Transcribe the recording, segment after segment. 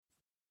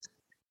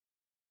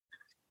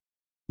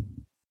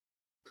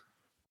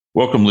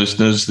Welcome,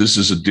 listeners. This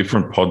is a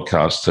different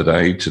podcast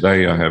today.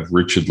 Today, I have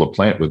Richard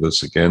LaPlante with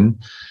us again,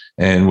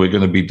 and we're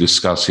going to be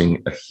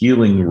discussing a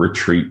healing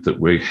retreat that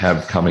we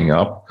have coming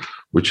up,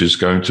 which is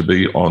going to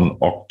be on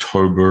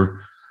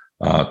October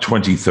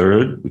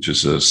 23rd, which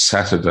is a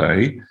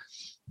Saturday.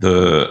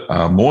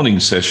 The morning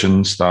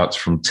session starts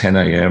from 10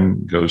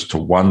 a.m., goes to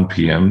 1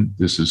 p.m.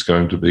 This is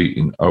going to be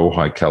in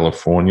Ojai,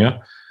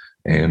 California,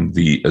 and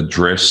the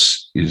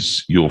address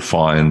is you'll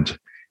find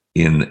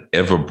in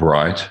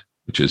Everbright,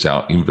 which is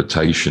our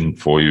invitation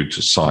for you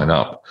to sign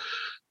up.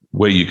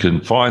 Where you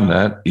can find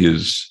that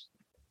is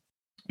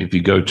if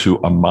you go to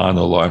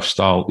Amana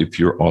Lifestyle, if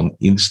you're on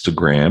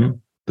Instagram,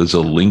 there's a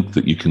link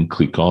that you can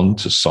click on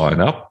to sign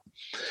up.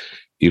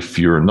 If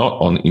you're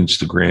not on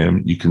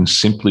Instagram, you can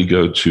simply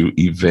go to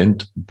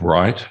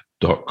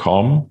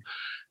eventbrite.com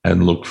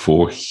and look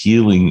for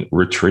Healing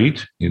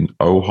Retreat in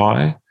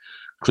Ojai.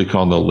 Click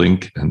on the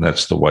link, and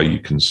that's the way you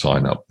can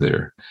sign up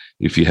there.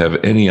 If you have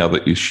any other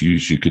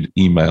issues, you could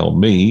email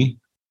me,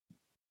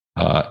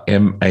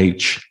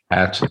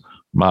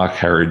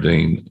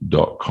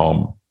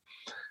 mh@markharradine.com,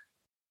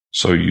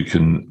 so you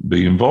can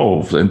be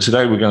involved. And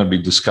today we're going to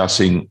be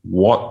discussing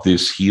what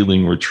this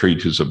healing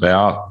retreat is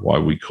about, why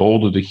we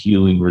called it a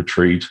healing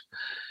retreat,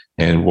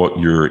 and what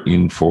you're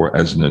in for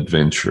as an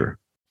adventure.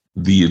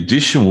 The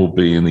addition will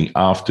be in the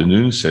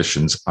afternoon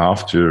sessions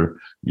after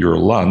your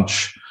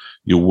lunch.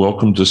 You're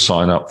welcome to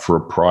sign up for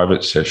a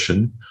private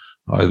session,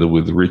 either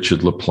with Richard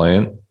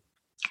LaPlante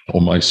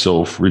or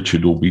myself.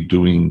 Richard will be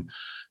doing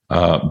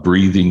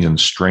breathing and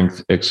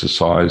strength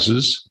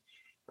exercises,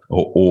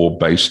 or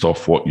based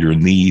off what your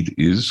need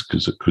is,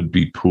 because it could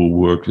be pool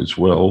work as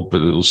well,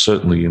 but it'll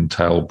certainly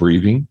entail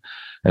breathing.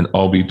 And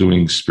I'll be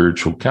doing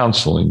spiritual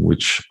counseling,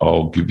 which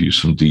I'll give you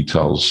some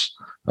details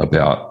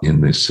about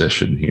in this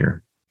session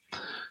here.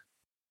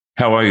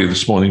 How are you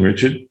this morning,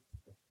 Richard?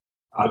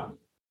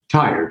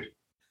 Tired.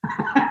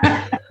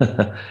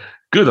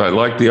 Good. I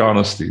like the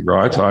honesty,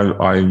 right?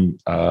 I'm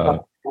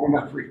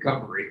enough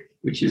recovery,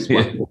 which is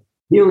what the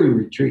healing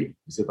retreat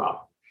is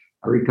about,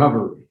 a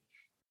recovery.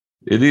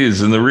 It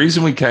is. And the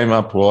reason we came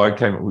up,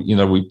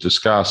 we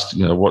discussed,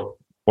 what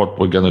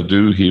we're going to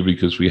do here,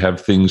 because we have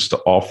things to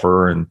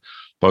offer and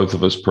both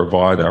of us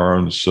provide our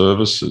own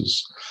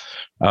services.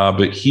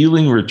 But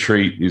healing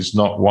retreat is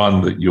not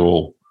one that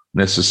you'll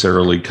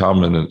necessarily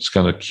come and it's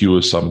going to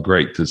cure some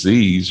great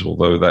disease,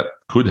 although that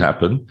could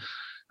happen.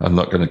 I'm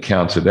not going to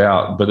count it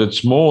out, but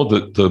it's more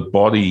that the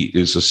body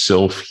is a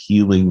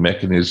self-healing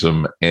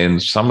mechanism,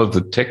 and some of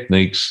the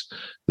techniques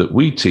that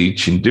we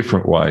teach in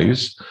different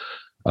ways,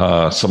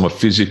 some are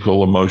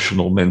physical,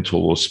 emotional,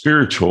 mental, or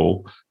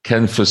spiritual,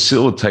 can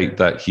facilitate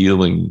that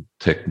healing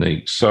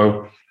technique.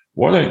 So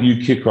why don't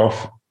you kick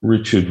off,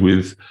 Richard,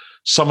 with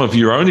some of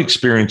your own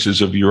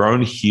experiences of your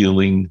own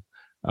healing,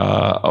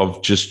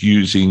 of just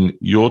using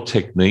your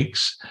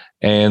techniques,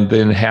 and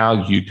then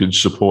how you could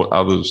support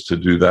others to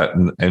do that,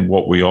 and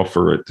what we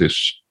offer at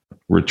this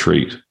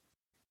retreat.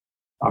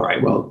 All right.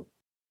 Well,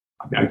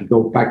 I could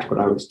go back to when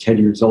I was 10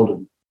 years old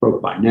and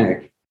broke my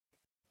neck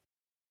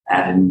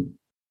and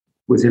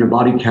was in a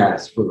body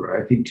cast for,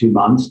 I think, 2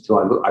 months, till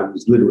I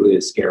was literally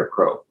a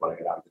scarecrow when I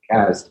got out of the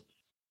cast.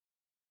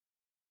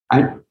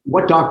 And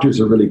what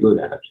doctors are really good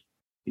at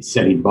is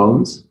setting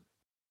bones,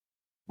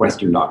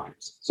 Western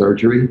doctors,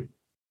 surgery,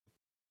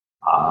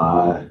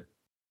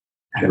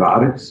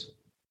 antibiotics,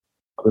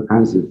 other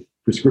kinds of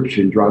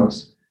prescription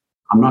drugs.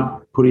 I'm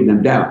not putting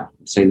them down.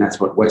 I'm saying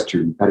that's what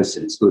Western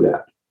medicine is good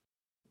at.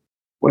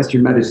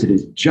 Western medicine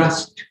is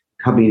just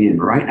coming in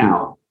right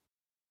now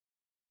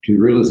to the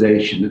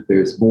realization that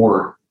there's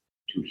more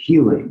to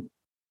healing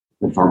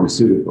than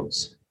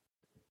pharmaceuticals.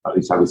 At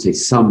least I would say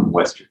some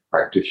Western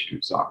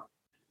practitioners are.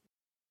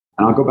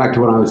 And I'll go back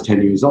to when I was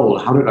 10 years old.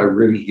 How did I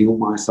really heal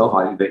myself?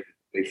 They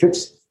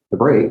fixed the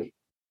break,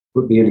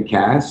 put me in a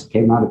cast,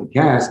 came out of the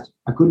cast.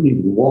 I couldn't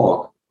even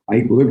walk. My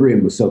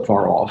equilibrium was so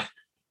far off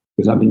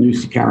because I've been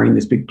used to carrying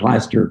this big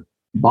plaster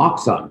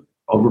box on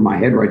over my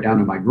head right down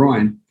to my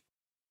groin.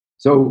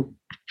 So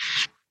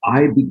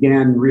I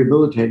began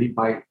rehabilitating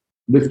by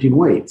lifting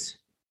weights,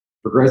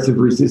 progressive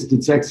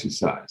resistance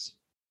exercise.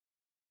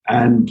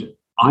 And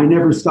I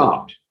never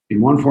stopped.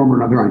 In one form or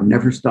another, I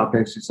never stopped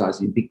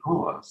exercising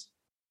because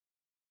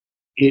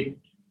it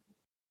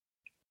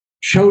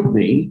showed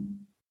me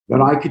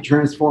that I could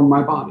transform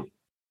my body,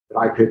 that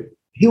I could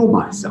heal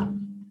myself.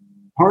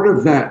 Part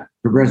of that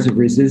progressive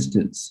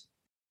resistance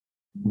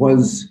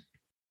was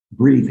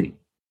breathing.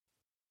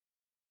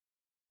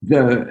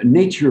 The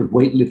nature of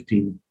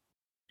weightlifting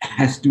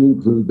has to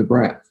include the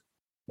breath.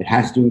 It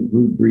has to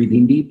include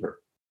breathing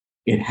deeper.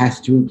 It has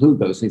to include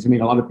those things. I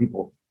mean, a lot of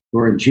people who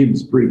are in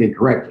gyms breathe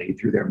incorrectly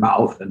through their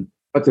mouth,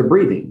 but they're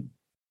breathing.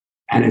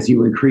 And as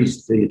you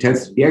increase the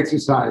intensity of the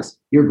exercise,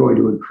 you're going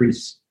to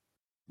increase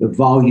the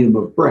volume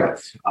of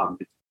breath. I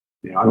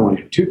don't want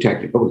to get too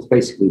technical. It's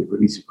basically the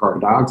release of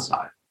carbon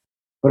dioxide.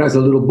 But as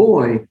a little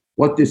boy,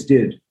 what this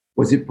did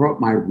was it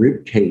brought my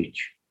rib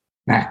cage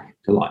back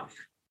to life.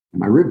 And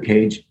my rib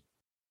cage,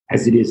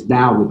 as it is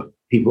now with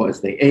people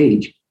as they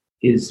age,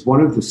 is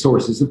one of the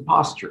sources of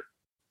posture.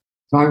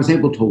 So I was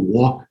able to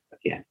walk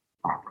again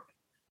properly.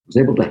 I was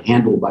able to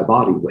handle my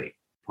body weight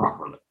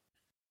properly.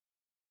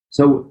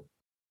 So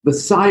the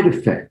side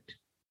effect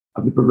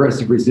of the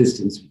progressive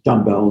resistance with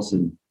dumbbells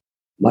and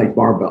light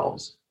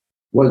barbells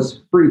was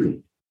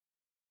breathing.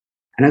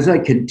 And as I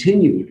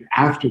continued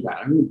after that,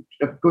 I mean,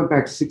 going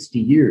back 60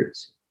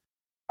 years,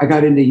 I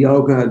got into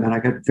yoga and then I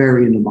got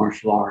very into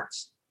martial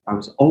arts. I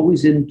was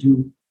always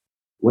into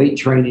weight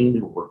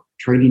training or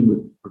training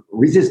with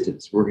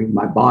resistance, working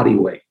my body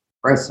weight,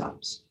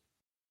 press-ups,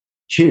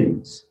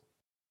 chins.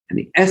 And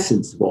the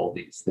essence of all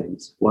these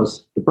things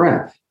was the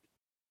breath.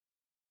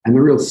 And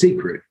the real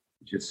secret,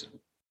 just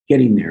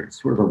getting there,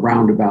 it's sort of a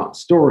roundabout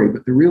story,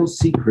 but the real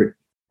secret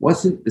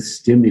wasn't the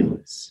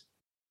stimulus.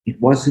 It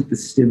wasn't the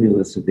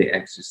stimulus of the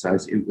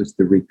exercise, it was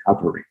the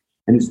recovery.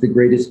 And it's the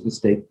greatest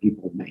mistake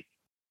people make.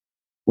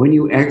 When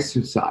you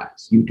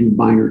exercise, you do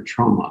minor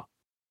trauma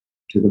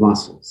to the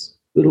muscles,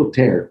 little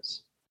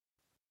tears.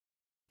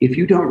 If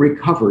you don't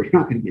recover, you're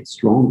not going to get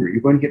stronger.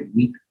 You're going to get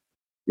weaker.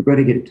 You're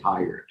going to get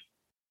tired.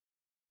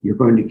 You're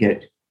going to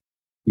get,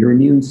 your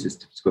immune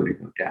system's going to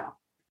go down.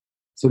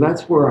 So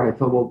that's where I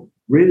thought, well,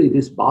 really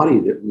this body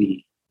that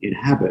we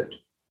inhabit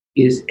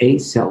is a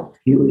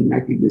self-healing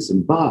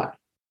mechanism, but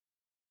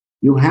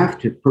you have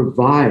to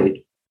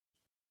provide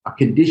a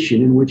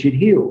condition in which it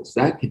heals.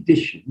 That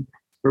condition is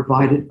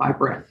provided by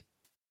breath.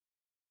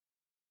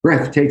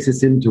 Breath takes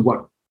us into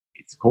what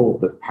it's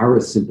called the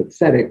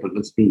parasympathetic, but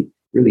let's be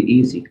really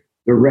easy,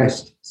 the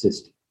rest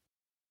system,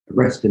 the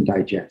rest and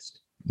digest.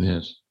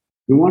 Yes.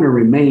 We want to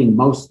remain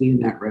mostly in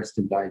that rest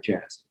and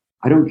digest.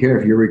 I don't care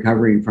if you're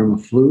recovering from a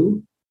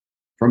flu,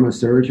 from a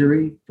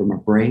surgery, from a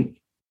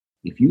break.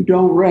 If you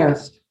don't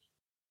rest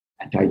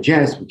and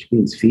digest, which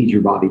means feed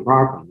your body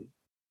properly,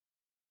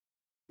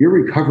 your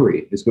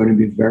recovery is going to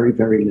be very,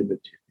 very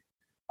limited.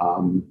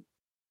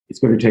 It's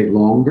going to take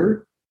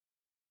longer,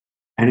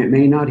 and it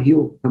may not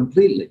heal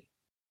completely.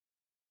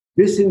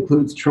 This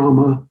includes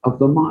trauma of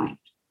the mind.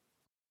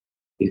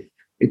 If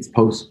it's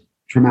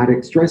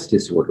post-traumatic stress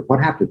disorder,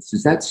 what happens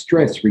is that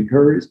stress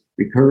recurs.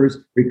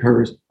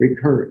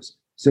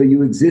 So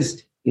you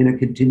exist in a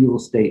continual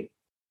state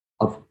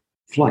of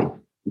flight,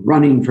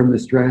 running from the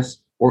stress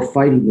or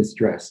fighting the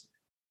stress,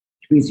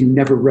 which means you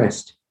never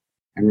rest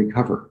and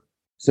recover.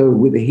 So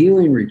with a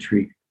healing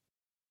retreat,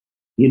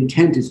 the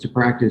intent is to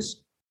practice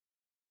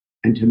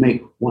and to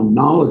make one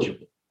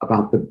knowledgeable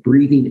about the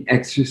breathing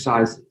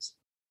exercises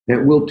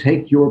that will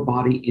take your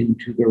body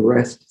into the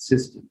rest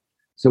system.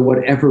 So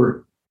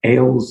whatever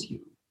ails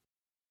you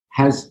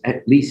has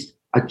at least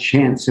a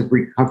chance of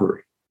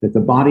recovery, that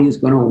the body is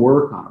going to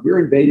work on. We're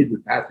invaded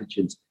with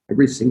pathogens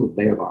every single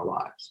day of our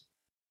lives.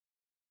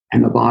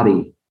 And the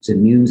body's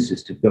immune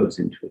system goes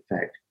into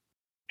effect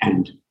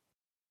and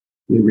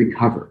we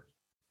recover.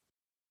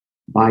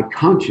 By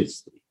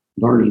consciously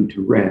learning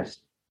to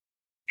rest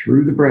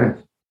through the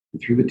breath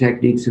and through the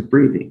techniques of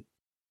breathing,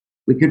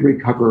 we can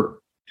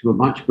recover to a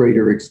much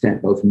greater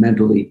extent, both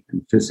mentally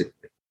and physically.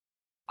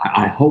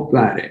 I hope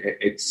that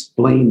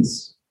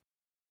explains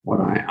what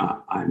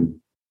I'm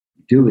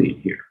doing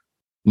here.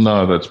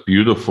 No, that's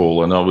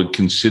beautiful. And I would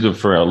consider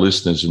for our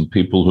listeners and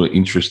people who are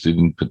interested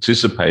in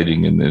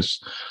participating in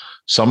this,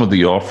 some of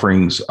the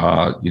offerings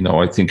are,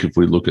 I think if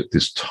we look at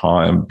this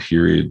time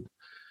period,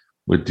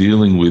 we're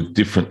dealing with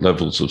different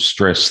levels of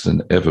stress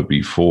than ever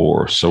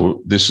before.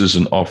 So this is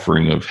an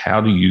offering of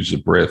how to use a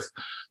breath,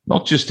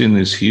 not just in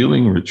this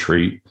healing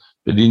retreat,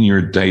 but in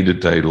your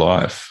day-to-day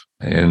life,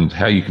 and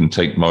how you can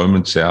take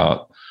moments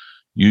out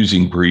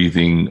using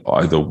breathing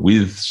either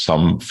with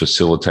some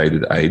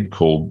facilitated aid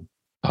called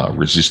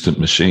resistant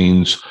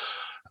machines.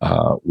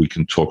 We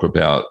can talk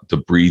about the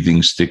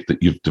breathing stick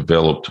that you've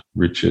developed,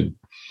 Richard.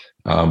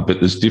 But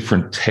there's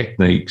different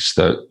techniques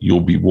that you'll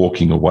be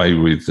walking away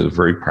with that are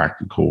very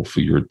practical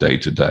for your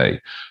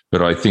day-to-day.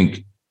 But I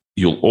think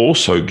you'll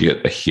also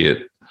get a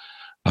hit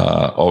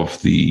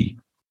of the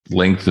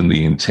length and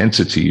the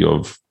intensity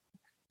of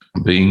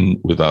being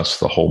with us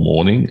the whole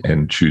morning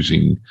and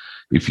choosing,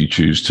 if you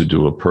choose to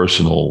do a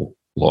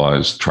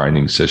personalized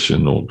training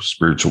session or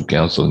spiritual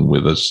counseling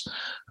with us,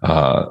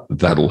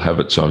 that'll have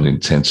its own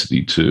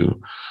intensity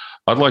too.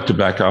 I'd like to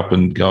back up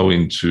and go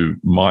into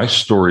my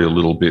story a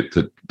little bit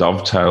that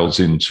dovetails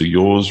into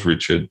yours,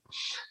 Richard,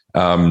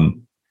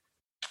 and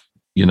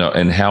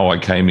how I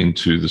came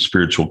into the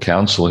spiritual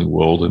counseling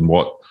world and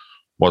what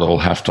I'll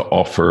have to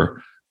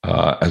offer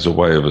as a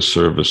way of a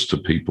service to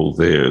people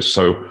there.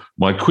 So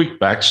my quick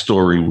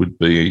backstory would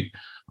be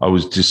I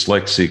was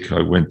dyslexic.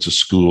 I went to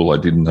school. I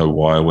didn't know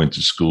why I went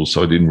to school,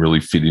 so I didn't really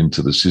fit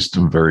into the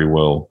system very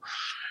well.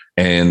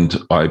 And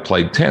I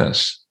played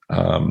tennis.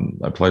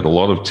 I played a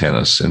lot of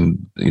tennis,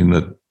 and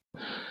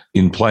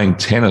in playing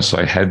tennis,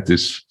 I had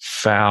this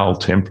foul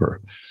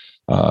temper.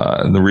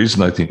 And the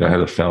reason I think I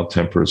had a foul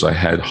temper is I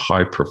had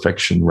high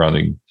perfection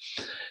running.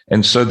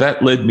 And so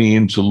that led me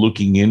into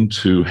looking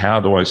into how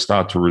do I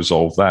start to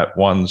resolve that?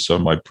 One, so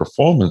my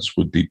performance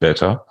would be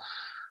better.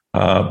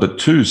 But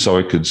two, so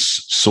I could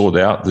sort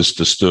out this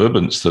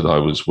disturbance that I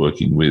was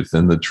working with.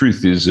 And the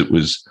truth is it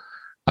was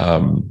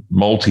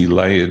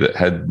multi-layered. It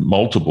had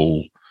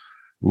multiple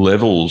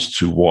levels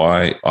to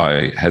why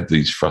I had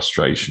these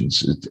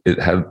frustrations. It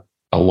had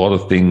a lot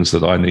of things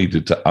that I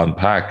needed to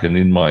unpack. And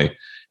in my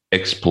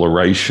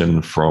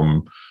exploration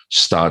from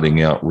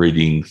starting out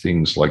reading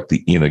things like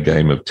The Inner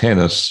Game of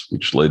Tennis,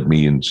 which led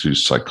me into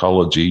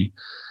psychology,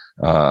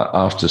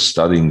 after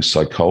studying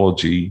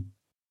psychology,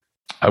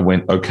 I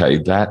went, okay,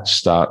 that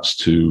starts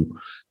to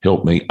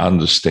help me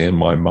understand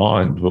my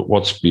mind, but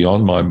what's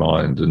beyond my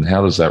mind and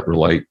how does that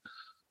relate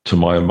to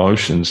my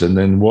emotions? And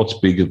then what's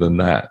bigger than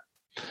that?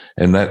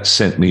 And that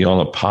sent me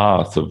on a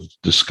path of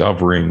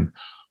discovering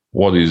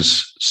what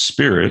is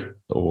spirit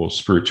or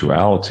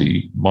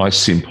spirituality. My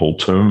simple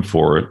term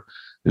for it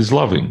is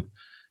loving,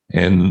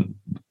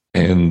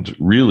 and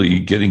really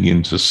getting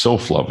into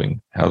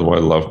self-loving. How do I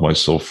love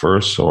myself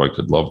first so I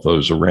could love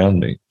those around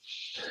me?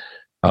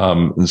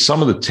 And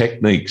some of the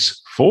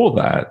techniques for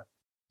that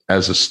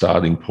as a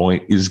starting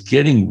point is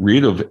getting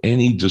rid of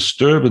any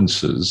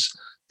disturbances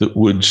that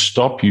would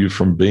stop you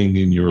from being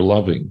in your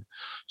loving.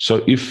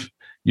 So if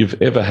you've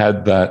ever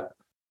had that,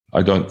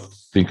 I don't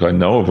think I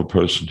know of a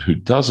person who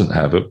doesn't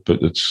have it,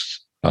 but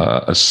it's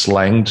a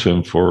slang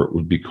term for it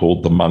would be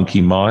called the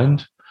monkey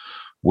mind,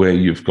 where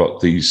you've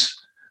got these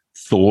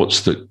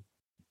thoughts that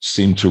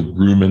seem to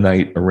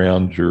ruminate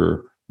around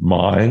your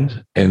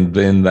mind, and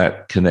then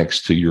that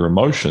connects to your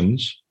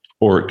emotions,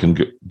 or it can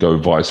go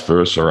vice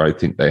versa. I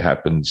think they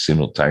happen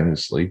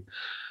simultaneously,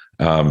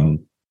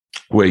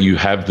 where you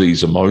have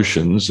these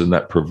emotions and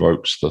that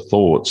provokes the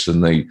thoughts,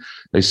 and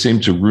they seem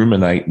to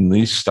ruminate, and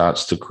this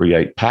starts to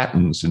create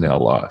patterns in our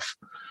life.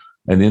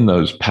 And in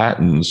those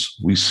patterns,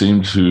 we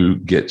seem to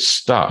get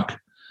stuck.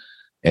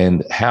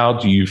 And how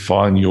do you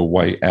find your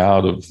way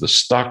out of the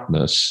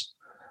stuckness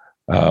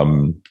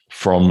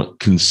from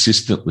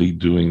consistently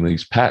doing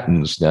these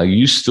patterns? Now,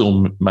 you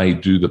still may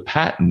do the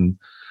pattern,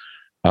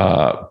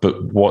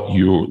 but what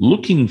you're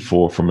looking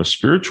for from a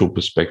spiritual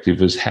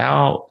perspective is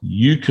how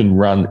you can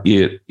run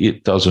it.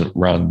 It doesn't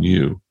run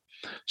you.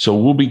 So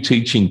we'll be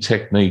teaching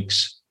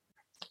techniques.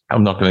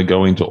 I'm not going to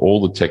go into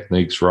all the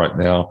techniques right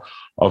now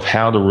of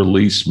how to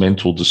release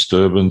mental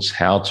disturbance,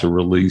 how to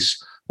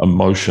release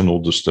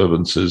emotional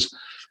disturbances.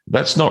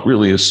 That's not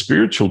really a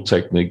spiritual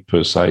technique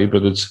per se,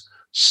 but it's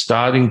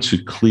starting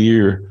to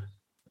clear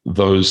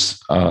those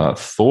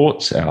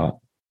thoughts out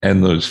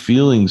and those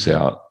feelings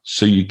out,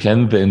 so you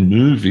can then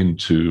move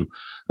into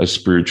a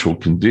spiritual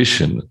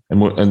condition.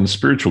 And the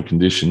spiritual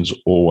condition's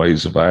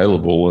always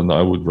available, and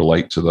I would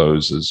relate to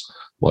those as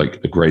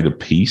like a greater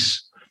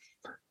peace,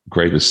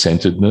 greater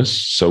centeredness.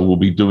 So we'll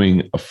be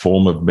doing a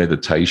form of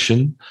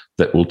meditation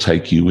that will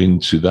take you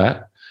into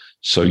that,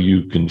 so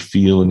you can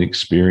feel and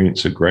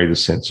experience a greater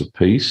sense of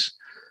peace.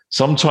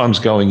 Sometimes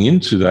going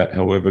into that,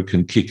 however,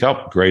 can kick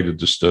up greater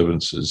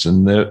disturbances,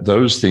 and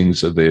those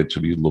things are there to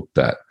be looked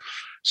at.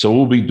 So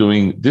we'll be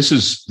doing, this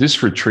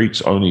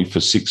retreat's only for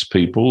 6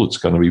 people. It's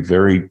going to be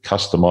very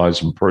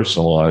customized and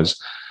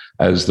personalized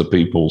as the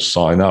people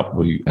sign up.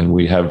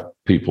 We have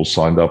people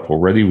signed up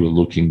already. We're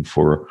looking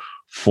for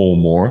 4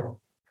 more.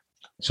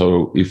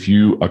 So if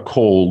you are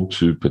called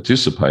to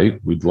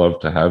participate, we'd love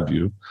to have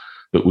you.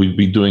 But we'd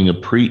be doing a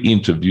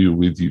pre-interview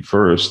with you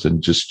first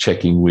and just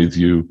checking with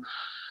you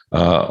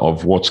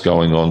of what's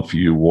going on for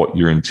you, what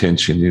your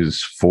intention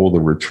is for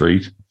the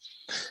retreat.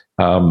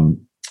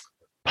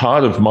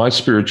 Part of my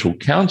spiritual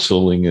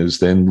counseling is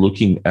then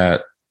looking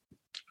at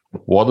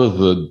what are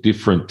the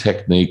different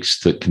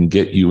techniques that can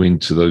get you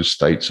into those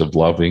states of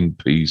loving,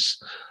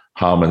 peace,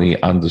 harmony,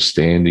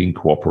 understanding,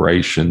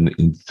 cooperation,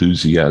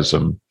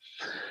 enthusiasm.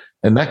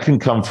 And that can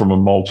come from a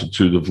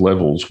multitude of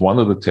levels. One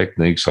of the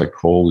techniques I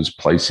call is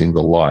placing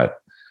the light.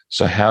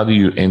 So how do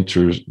you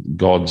enter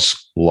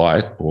God's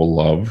light or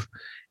love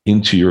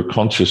into your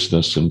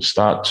consciousness and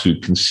start to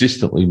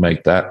consistently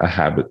make that a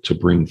habit to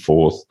bring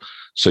forth?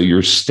 So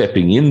you're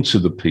stepping into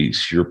the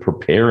peace, you're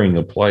preparing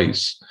a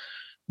place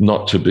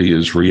not to be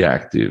as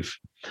reactive.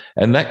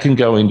 And that can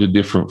go into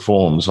different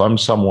forms. I'm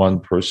someone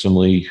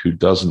personally who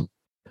doesn't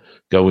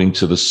go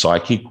into the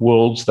psychic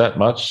worlds that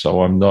much.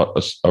 So I'm not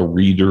a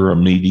reader, a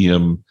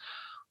medium,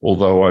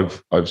 although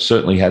I've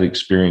certainly had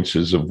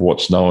experiences of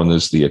what's known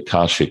as the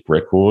Akashic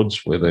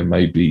records, where there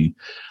may be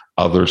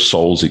other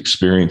souls'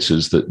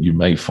 experiences that you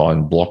may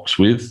find blocks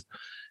with.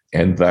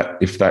 And that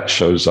if that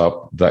shows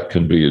up, that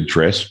can be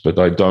addressed, but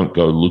I don't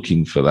go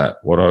looking for that.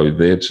 What I'm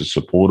there to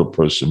support a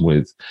person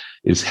with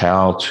is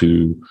how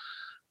to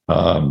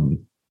unlock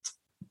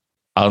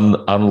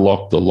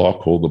the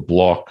lock or the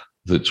block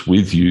that's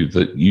with you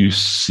that you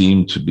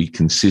seem to be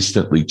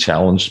consistently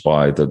challenged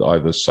by, that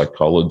either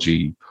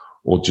psychology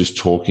or just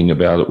talking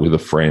about it with a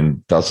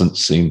friend doesn't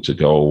seem to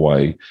go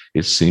away.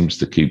 It seems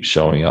to keep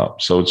showing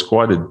up. So it's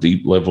quite a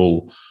deep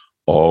level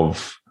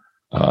of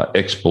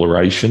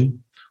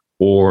exploration,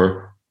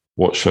 or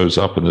what shows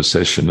up in a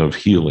session of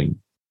healing.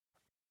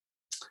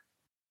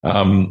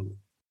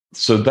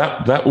 So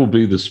that will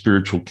be the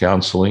spiritual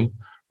counseling.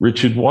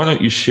 Richard, why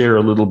don't you share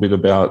a little bit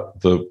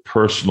about the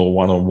personal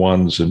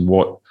one-on-ones and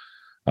what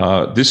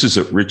this is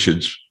at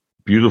Richard's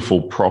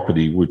beautiful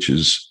property, which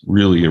is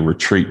really a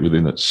retreat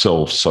within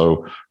itself.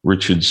 So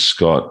Richard's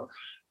got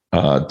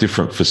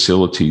different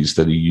facilities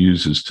that he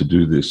uses to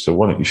do this. So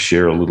why don't you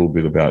share a little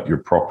bit about your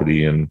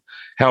property and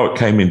how it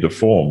came into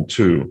form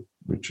too,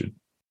 Richard?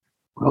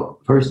 Well,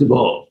 first of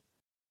all,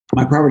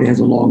 my property has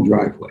a long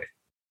driveway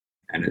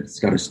and it's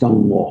got a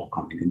stone wall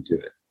coming into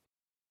it.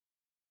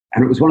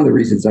 And it was one of the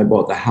reasons I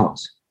bought the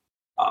house.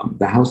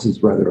 The house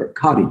is rather a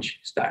cottage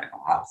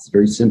style house,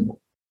 very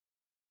simple.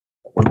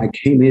 When I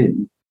came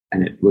in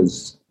and it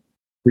was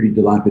pretty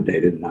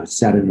dilapidated and I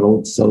sat in an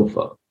old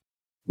sofa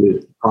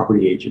with the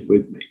property agent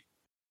with me,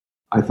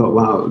 I thought,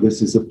 wow,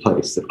 this is a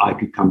place that I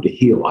could come to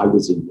heal. I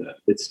was in the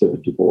midst of a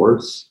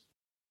divorce.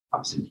 I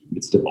was in the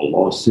midst of a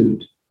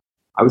lawsuit.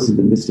 I was in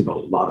the midst of a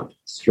lot of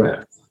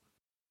stress.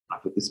 I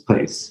thought this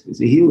place is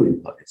a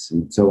healing place.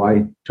 And so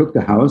I took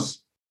the house,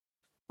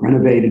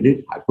 renovated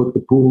it. I put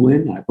the pool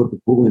in. I put the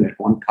pool in at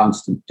one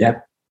constant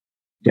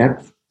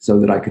depth so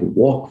that I could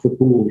walk the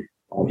pool.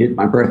 I'll hit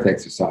my breath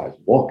exercise,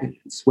 walk it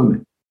and swim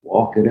it,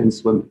 walk it and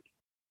swim it.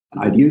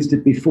 And I'd used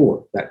it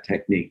before, that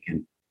technique,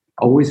 and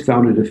always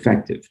found it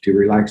effective to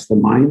relax the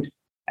mind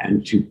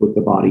and to put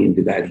the body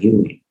into that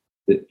healing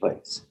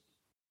place.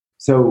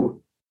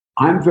 So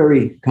I'm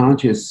very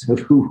conscious of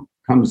who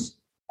comes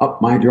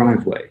up my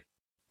driveway.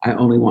 I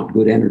only want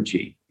good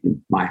energy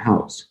in my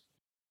house,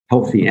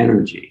 healthy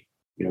energy,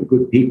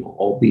 good people,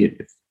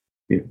 albeit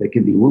if they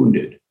can be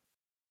wounded.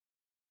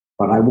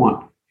 But I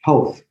want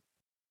health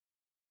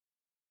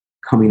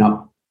coming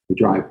up the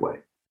driveway.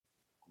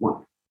 I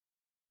want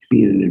to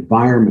be in an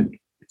environment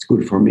that's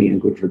good for me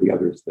and good for the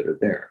others that are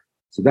there.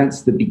 So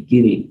that's the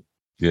beginning.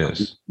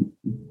 Yes.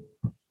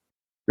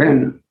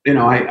 Then,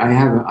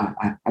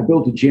 I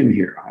built a gym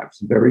here. I have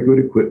some very good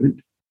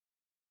equipment.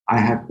 I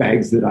have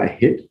bags that I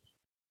hit.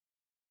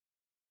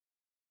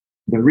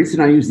 The reason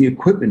I use the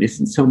equipment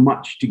isn't so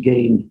much to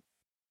gain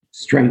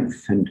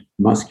strength and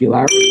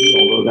muscularity,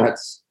 although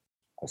that's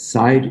a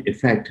side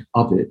effect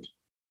of it.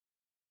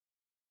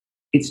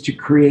 It's to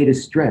create a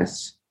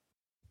stress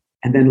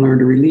and then learn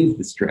to relieve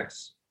the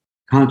stress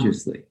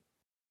consciously.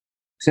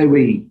 Say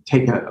we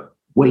take a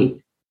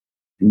weight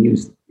and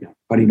use,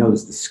 everybody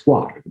knows the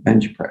squat or the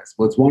bench press.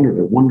 Well, they're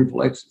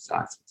wonderful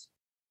exercises.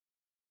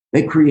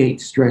 They create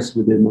stress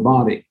within the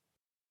body.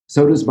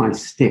 So does my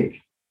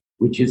stick,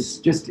 which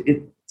is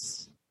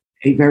it's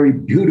a very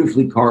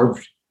beautifully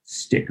carved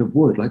stick of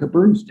wood, like a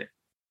broomstick.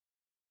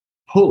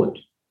 Pull it,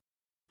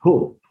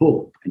 pull,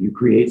 and you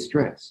create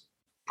stress.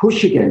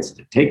 Push against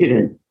it, take it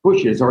in,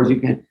 push it as hard as you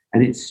can,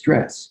 and it's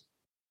stress.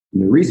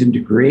 And the reason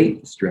to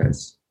create the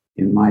stress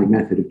in my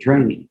method of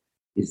training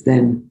is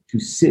then to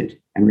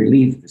sit and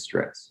relieve the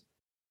stress.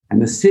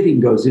 And the sitting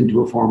goes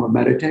into a form of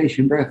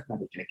meditation, breath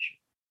meditation.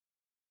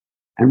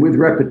 And with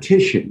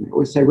repetition, I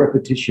always say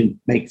repetition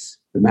makes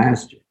the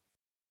master.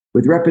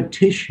 With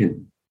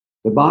repetition,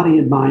 the body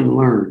and mind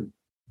learn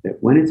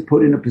that when it's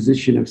put in a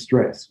position of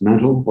stress,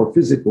 mental or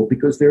physical,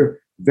 because they're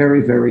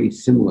very, very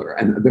similar,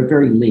 and they're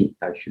very linked,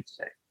 I should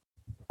say.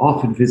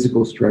 Often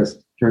physical stress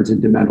turns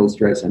into mental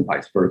stress and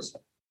vice versa.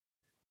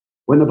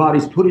 When the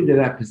body's put into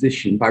that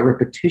position, by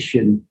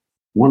repetition,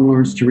 one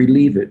learns to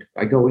relieve it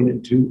by going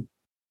into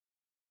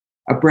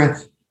a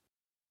breath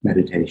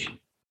meditation,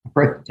 a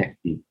breath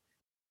technique,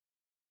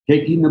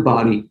 taking the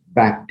body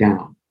back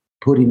down,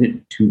 putting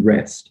it to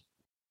rest.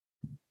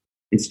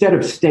 Instead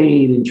of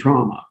staying in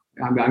trauma,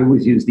 I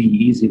always use the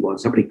easy one.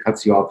 Somebody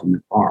cuts you off in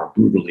the car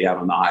brutally out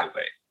on the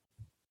highway.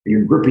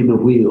 You're gripping the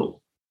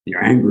wheel.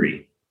 You're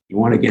angry. You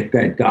want to get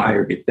that guy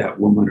or get that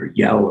woman or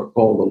yell or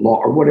call the law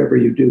or whatever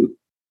you do.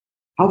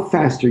 How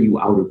fast are you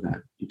out of that?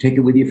 Do you take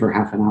it with you for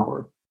half an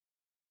hour?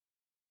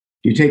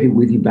 Do you take it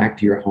with you back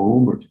to your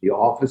home or to the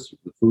office or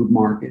the food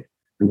market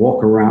and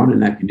walk around in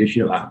that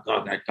condition of, oh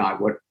God, that guy,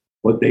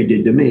 what they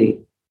did to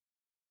me?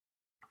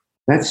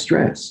 That's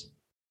stress.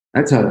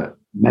 That's a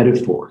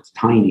metaphor. It's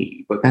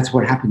tiny, but that's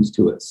what happens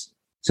to us.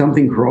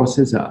 Something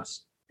crosses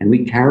us and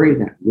we carry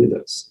that with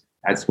us.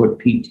 That's what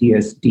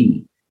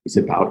PTSD is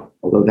about,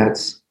 although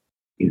that's,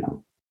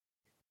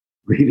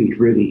 really,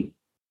 really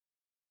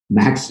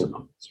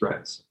maximum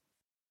stress.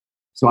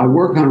 So I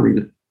work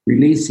on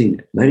releasing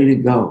it, letting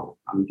it go.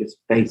 Just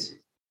face it.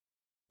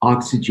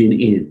 Oxygen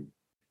in.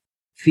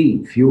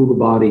 Fuel the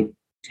body.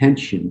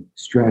 Tension,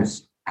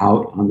 stress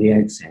out on the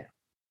exhale.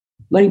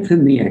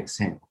 Lengthen the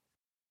exhale.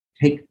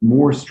 Take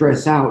more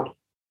stress out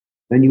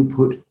than you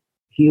put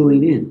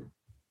healing in.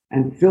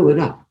 And fill it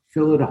up,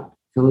 fill it up,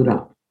 fill it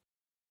up.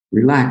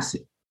 Relax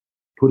it.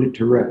 Put it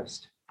to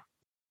rest.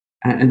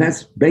 And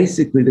that's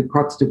basically the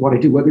crux of what I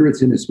do, whether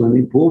it's in a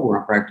swimming pool where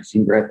I'm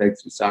practicing breath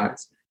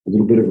exercise, a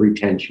little bit of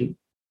retention,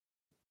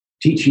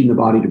 teaching the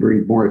body to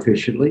breathe more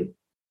efficiently,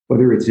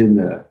 whether it's in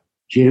the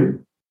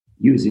gym,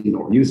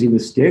 using the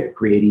stick,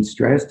 creating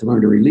stress to learn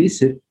to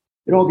release it.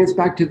 It all gets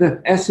back to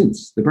the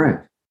essence, the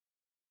breath.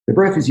 The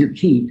breath is your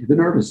key to the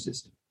nervous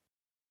system.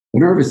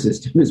 The nervous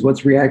system is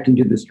what's reacting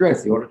to the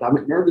stress, the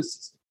autonomic nervous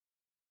system.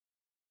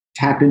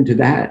 Tap into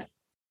that,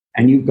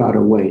 and you've got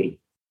a way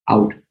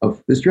out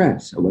of the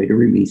stress, a way to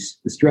release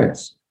the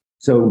stress.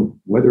 So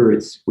whether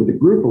it's with a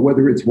group or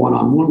whether it's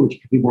one-on-one, which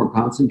can be more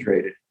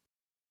concentrated,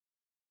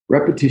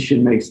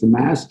 repetition makes the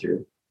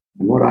master.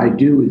 And what I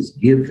do is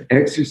give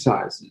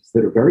exercises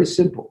that are very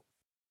simple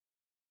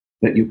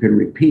that you can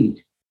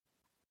repeat,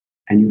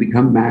 and you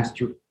become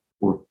master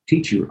or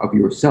teacher of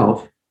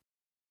yourself,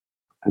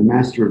 a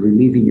master of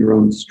relieving your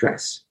own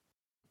stress.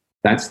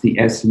 That's the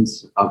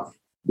essence of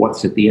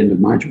what's at the end of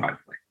my driveway.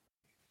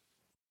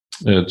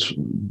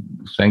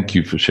 Thank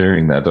you for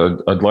sharing that.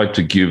 I'd like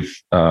to give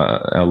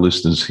our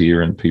listeners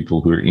here and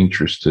people who are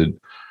interested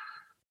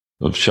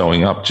of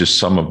showing up just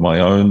some of my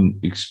own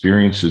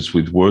experiences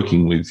with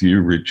working with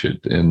you,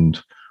 Richard. And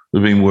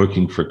we've been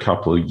working for a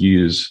couple of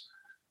years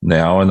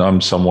now, and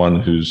I'm someone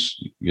who's,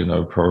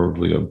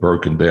 probably a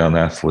broken down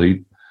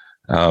athlete.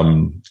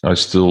 I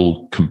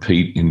still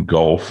compete in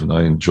golf, and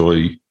I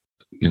enjoy,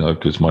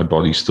 because my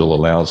body still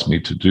allows me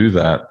to do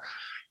that.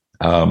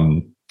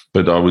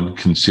 But I would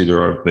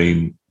consider I've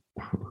been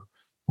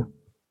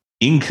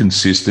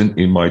inconsistent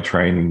in my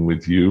training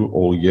with you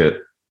all yet,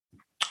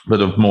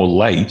 but of more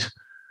late,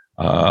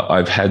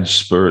 I've had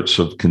spurts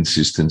of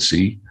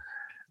consistency.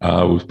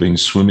 We've been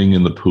swimming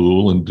in the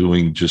pool and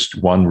doing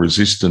just one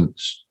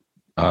resistance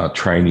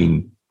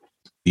training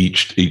in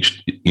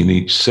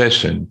each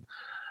session.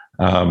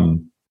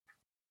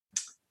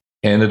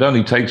 And it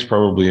only takes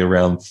probably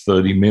around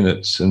 30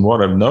 minutes. And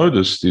what I've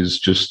noticed is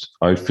just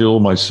I feel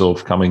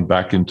myself coming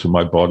back into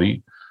my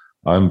body.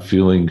 I'm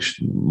feeling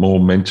more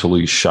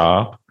mentally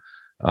sharp.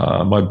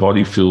 My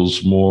body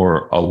feels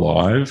more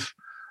alive.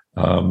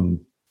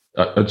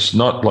 It's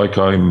not like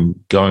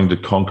I'm going to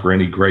conquer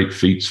any great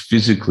feats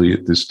physically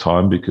at this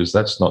time, because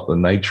that's not the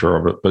nature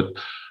of it. But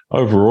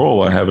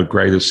overall, I have a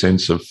greater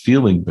sense of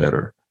feeling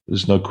better.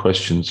 There's no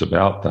questions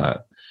about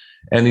that.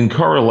 And in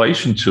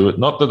correlation to it,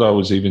 not that I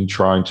was even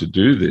trying to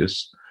do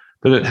this,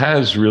 but it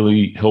has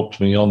really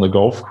helped me on the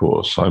golf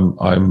course.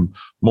 I'm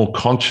more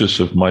conscious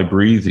of my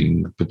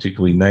breathing,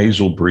 particularly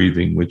nasal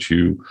breathing, which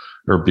you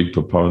are a big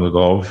proponent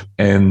of.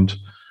 And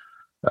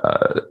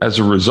as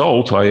a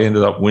result, I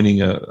ended up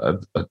winning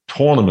a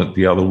tournament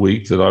the other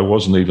week that I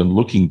wasn't even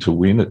looking to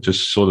win. It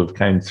just sort of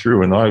came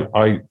through. And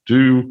I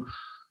do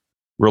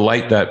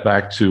relate that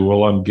back to,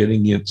 well, I'm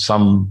getting in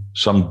some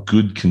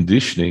good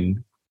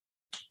conditioning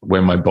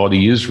where my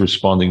body is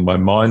responding, my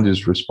mind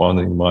is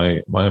responding,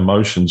 my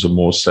emotions are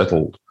more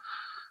settled.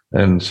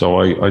 And so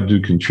I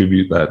do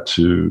contribute that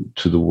to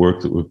the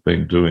work that we've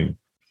been doing.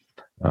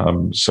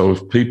 So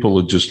if people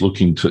are just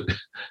looking to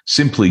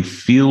simply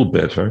feel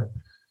better,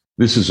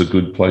 this is a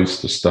good place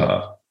to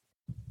start.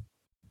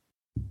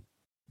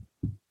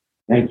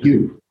 Thank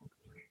you.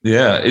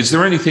 Yeah. Is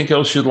there anything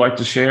else you'd like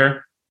to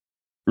share,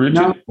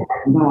 Richard?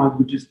 No, I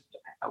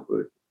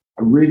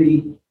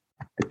really,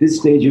 at this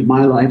stage of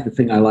my life, the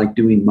thing I like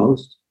doing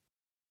most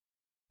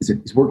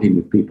is working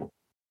with people.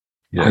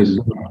 Yes. I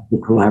love the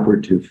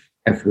collaborative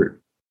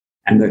effort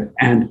and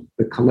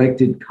the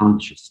collected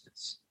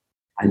consciousness.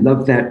 I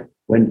love that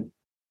when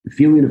the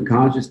feeling of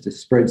consciousness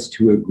spreads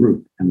to a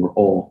group and we're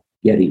all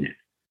getting it.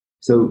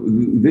 So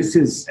this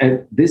is,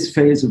 at this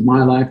phase of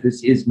my life,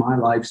 this is my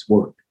life's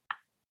work.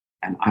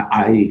 And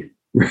I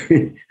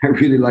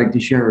really like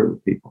to share it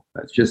with people.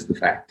 That's just the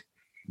fact.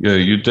 Yeah,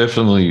 you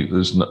definitely,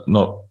 there's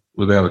not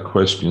without a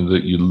question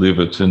that you live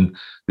it. And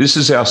this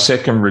is our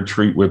second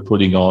retreat we're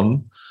putting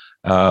on.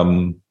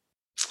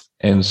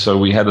 And so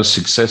we had a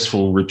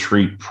successful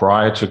retreat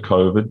prior to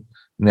COVID.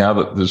 Now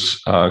that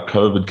there's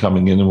COVID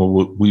coming in,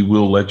 and we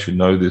will let you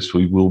know this,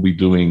 we will be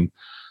doing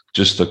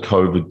just a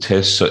COVID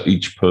test for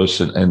each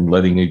person and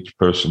letting each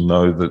person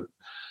know that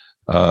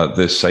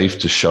they're safe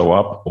to show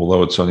up,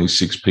 although it's only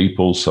 6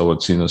 people, so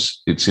it's in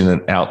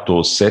an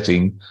outdoor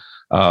setting.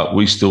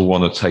 We still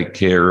want to take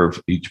care of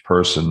each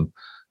person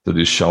that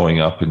is showing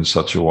up in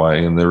such a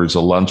way. And there is a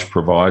lunch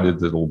provided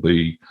that'll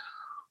be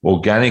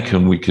organic,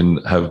 and we can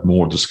have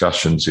more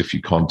discussions if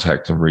you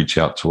contact and reach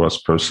out to us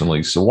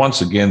personally. So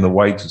once again, the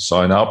way to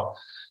sign up,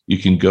 you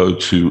can go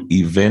to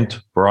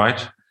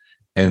Eventbrite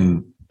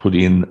and put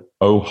in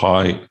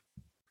Healing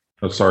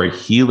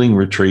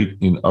Retreat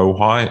in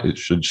Ojai. It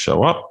should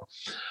show up.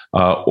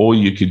 Or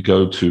you could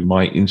go to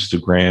my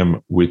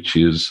Instagram, which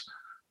is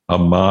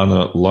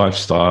Amana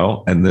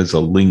Lifestyle, and there's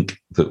a link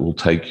that will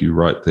take you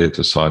right there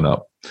to sign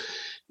up.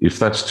 If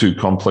that's too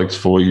complex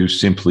for you,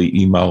 simply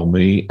email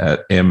me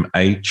at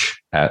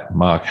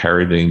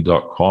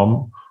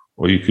mh@markharradine.com,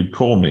 or you could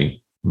call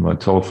me. My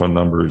telephone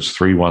number is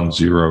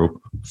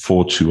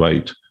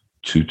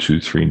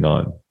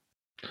 310-428-2239.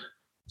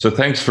 So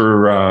thanks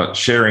for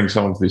sharing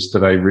some of this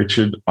today,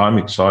 Richard. I'm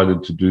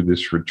excited to do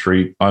this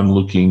retreat. I'm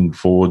looking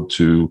forward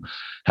to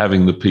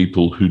having the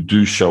people who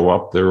do show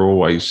up. There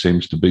always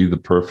seems to be the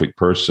perfect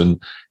person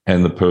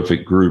and the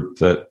perfect group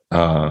that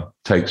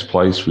takes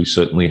place. We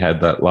certainly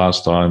had that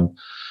last time.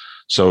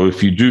 So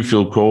if you do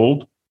feel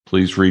called,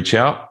 please reach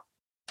out,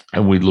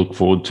 and we look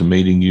forward to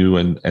meeting you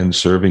and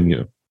serving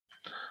you.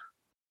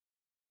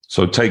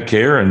 So take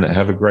care and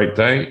have a great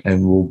day,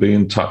 and we'll be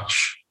in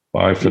touch.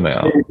 Bye for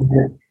now.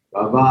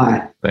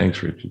 Bye-bye.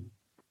 Thanks, Richard.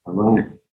 Bye-bye.